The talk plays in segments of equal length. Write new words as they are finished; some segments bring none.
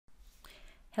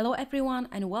Hello everyone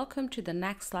and welcome to the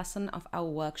next lesson of our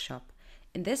workshop.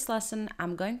 In this lesson,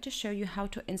 I'm going to show you how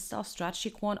to install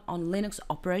StrategyQuant on Linux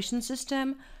operating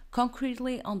system,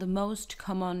 concretely on the most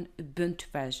common Ubuntu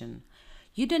version.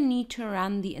 You don't need to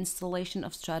run the installation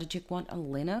of StrategyQuant on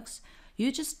Linux.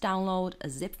 You just download a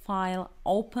zip file,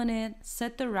 open it,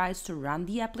 set the rights to run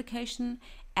the application,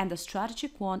 and the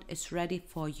StrategyQuant is ready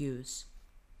for use.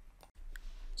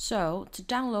 So, to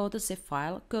download the zip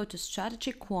file, go to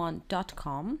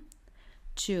StrategyQuant.com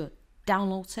to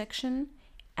download section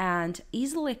and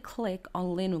easily click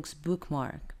on Linux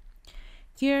bookmark.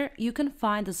 Here you can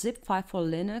find the zip file for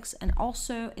Linux and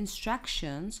also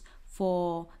instructions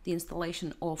for the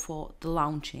installation or for the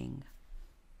launching.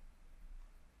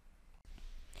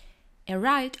 And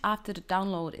right after the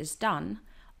download is done,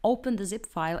 open the zip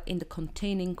file in the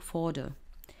containing folder.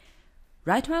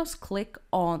 Right mouse click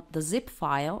on the zip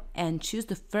file and choose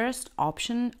the first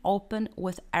option, Open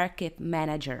with Archive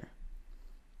Manager.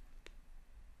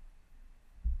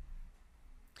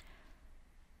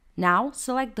 Now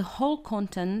select the whole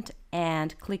content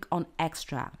and click on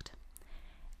Extract.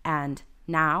 And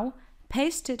now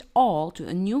paste it all to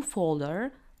a new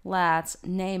folder. Let's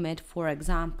name it, for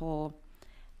example,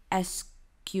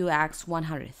 SQX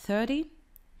 130.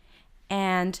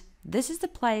 And this is the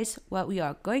place where we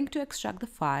are going to extract the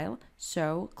file,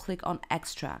 so click on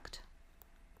Extract.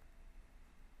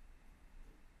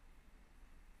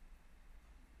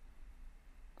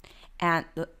 And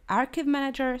the Archive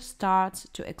Manager starts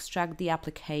to extract the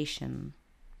application.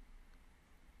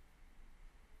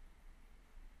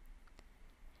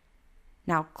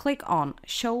 Now click on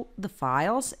Show the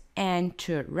Files, and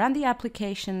to run the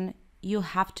application, you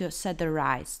have to set the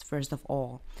rights first of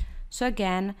all. So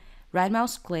again, right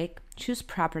mouse click, choose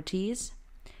Properties,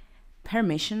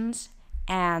 Permissions,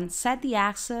 and set the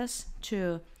access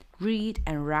to read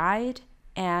and write.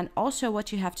 And also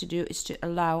what you have to do is to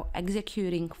allow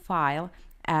executing file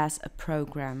as a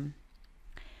program.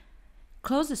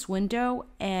 Close this window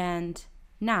and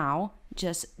now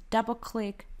just double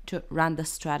click to run the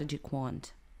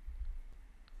StrategyQuant.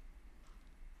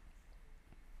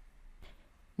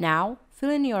 Now fill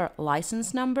in your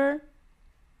license number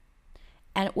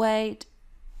and wait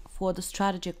for the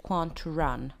StrategyQuant to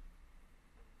run.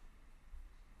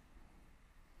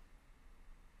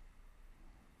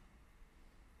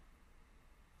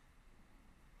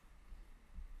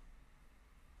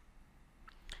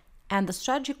 And the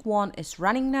StrategyQuant is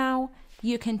running now.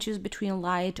 You can choose between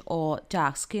light or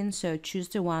dark skin, so choose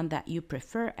the one that you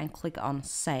prefer and click on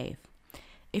Save.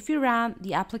 If you run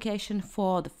the application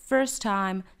for the first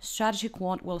time,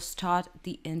 StrategyQuant will start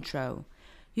the intro.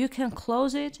 You can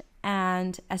close it,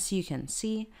 and as you can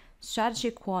see,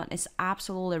 StrategyQuant is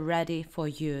absolutely ready for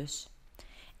use.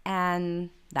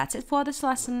 And that's it for this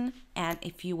lesson. And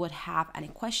if you would have any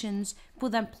questions,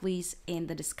 put them please in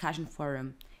the discussion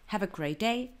forum. Have a great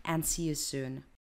day and see you soon.